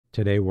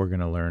Today we're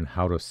going to learn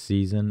how to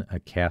season a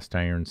cast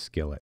iron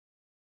skillet.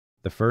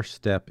 The first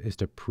step is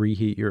to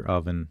preheat your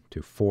oven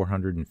to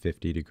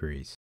 450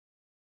 degrees.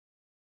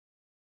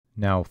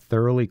 Now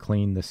thoroughly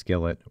clean the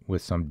skillet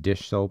with some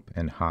dish soap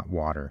and hot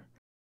water.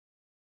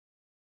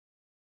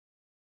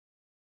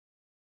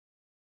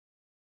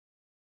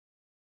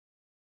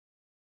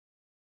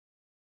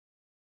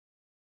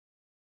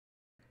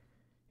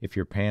 If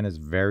your pan is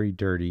very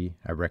dirty,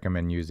 I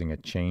recommend using a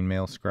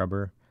chainmail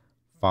scrubber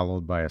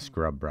followed by a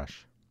scrub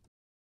brush.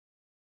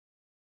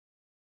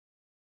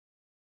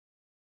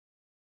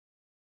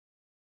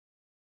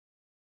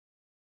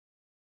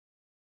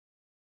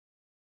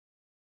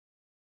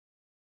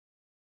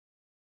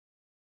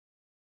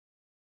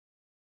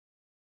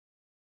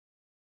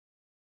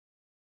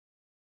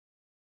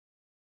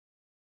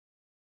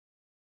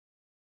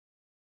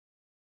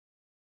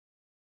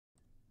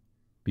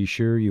 Be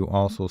sure you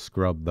also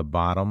scrub the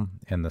bottom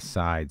and the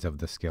sides of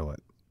the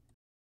skillet.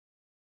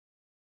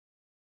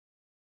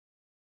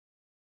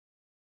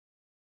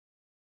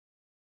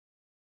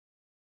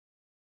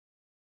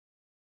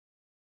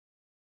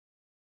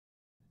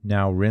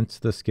 Now rinse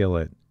the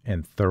skillet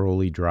and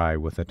thoroughly dry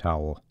with a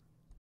towel.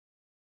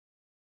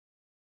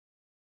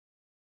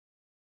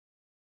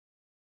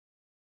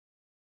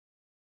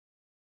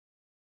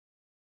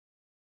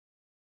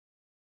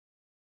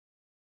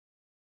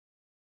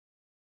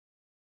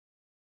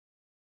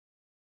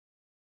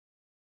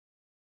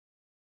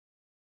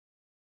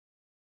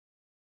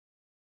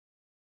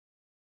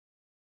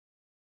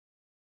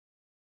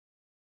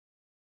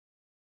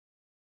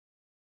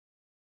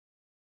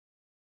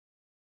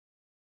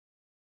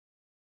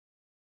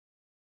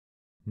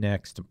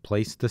 Next,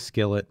 place the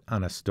skillet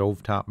on a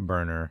stovetop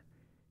burner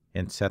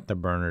and set the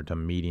burner to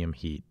medium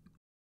heat.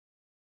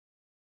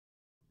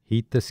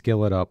 Heat the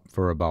skillet up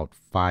for about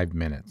 5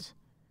 minutes,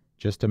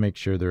 just to make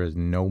sure there is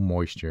no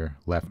moisture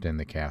left in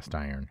the cast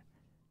iron.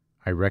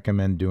 I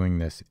recommend doing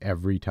this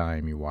every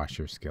time you wash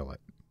your skillet.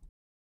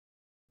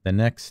 The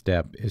next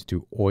step is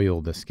to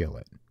oil the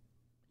skillet.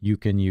 You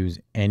can use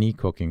any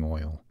cooking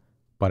oil,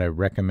 but I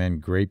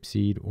recommend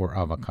grapeseed or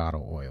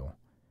avocado oil,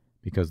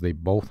 because they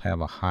both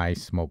have a high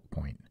smoke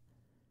point.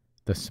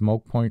 The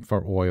smoke point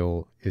for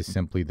oil is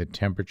simply the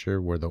temperature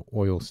where the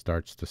oil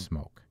starts to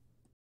smoke.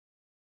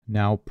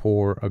 Now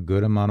pour a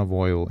good amount of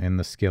oil in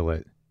the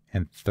skillet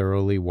and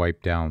thoroughly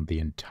wipe down the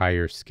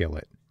entire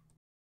skillet.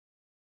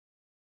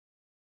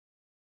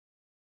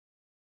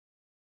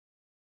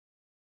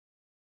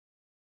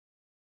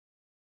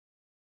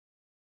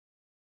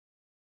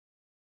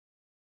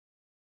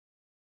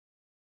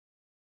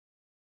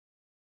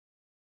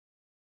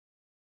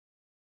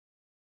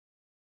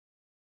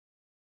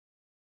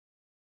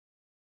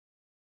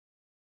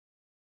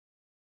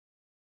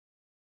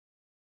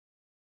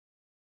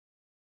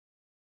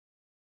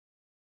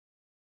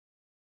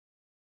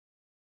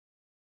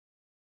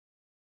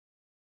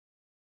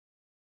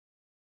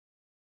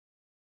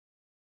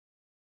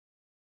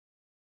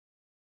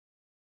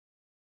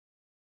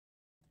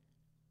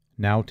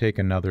 Now take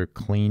another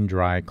clean,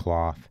 dry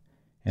cloth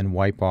and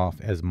wipe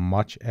off as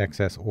much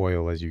excess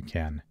oil as you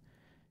can.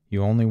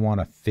 You only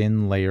want a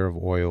thin layer of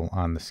oil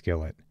on the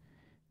skillet.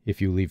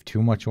 If you leave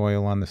too much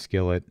oil on the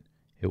skillet,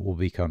 it will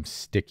become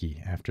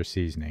sticky after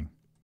seasoning.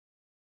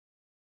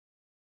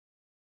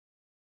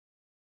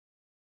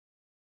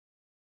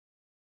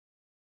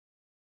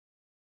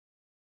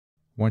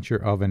 Once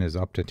your oven is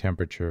up to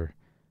temperature,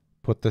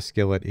 put the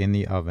skillet in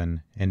the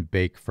oven and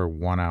bake for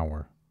 1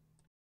 hour.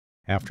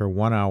 After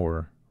 1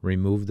 hour,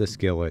 remove the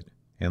skillet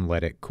and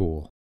let it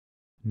cool.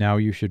 Now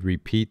you should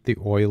repeat the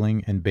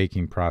oiling and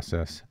baking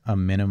process a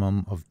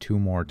minimum of 2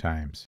 more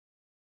times.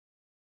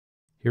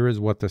 Here is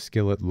what the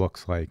skillet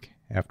looks like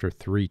after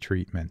 3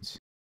 treatments.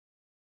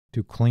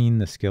 To clean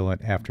the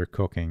skillet after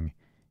cooking,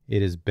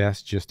 it is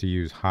best just to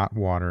use hot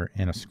water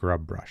and a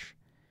scrub brush.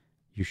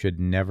 You should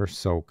never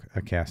soak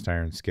a cast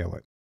iron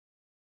skillet.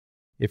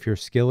 If your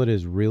skillet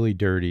is really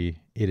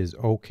dirty, it is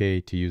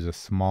okay to use a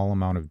small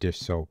amount of dish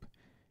soap.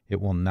 It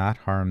will not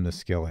harm the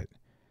skillet.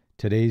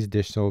 Today's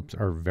dish soaps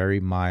are very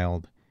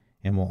mild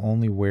and will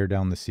only wear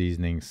down the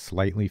seasoning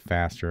slightly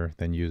faster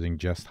than using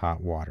just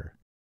hot water.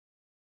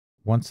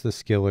 Once the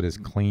skillet is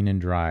clean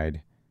and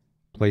dried,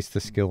 place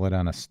the skillet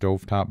on a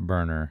stovetop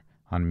burner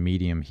on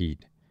medium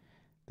heat.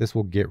 This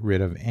will get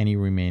rid of any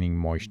remaining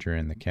moisture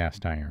in the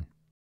cast iron.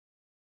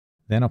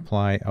 Then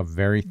apply a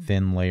very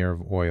thin layer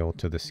of oil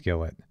to the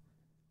skillet.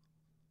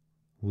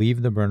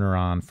 Leave the burner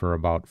on for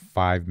about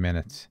 5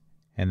 minutes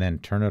and then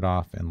turn it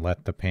off and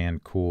let the pan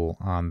cool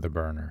on the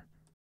burner.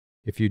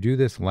 If you do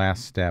this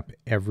last step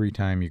every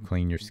time you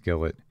clean your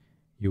skillet,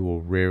 you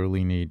will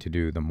rarely need to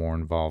do the more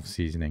involved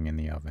seasoning in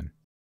the oven.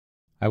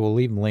 I will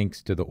leave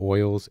links to the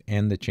oils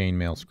and the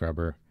chainmail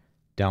scrubber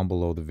down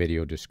below the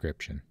video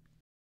description.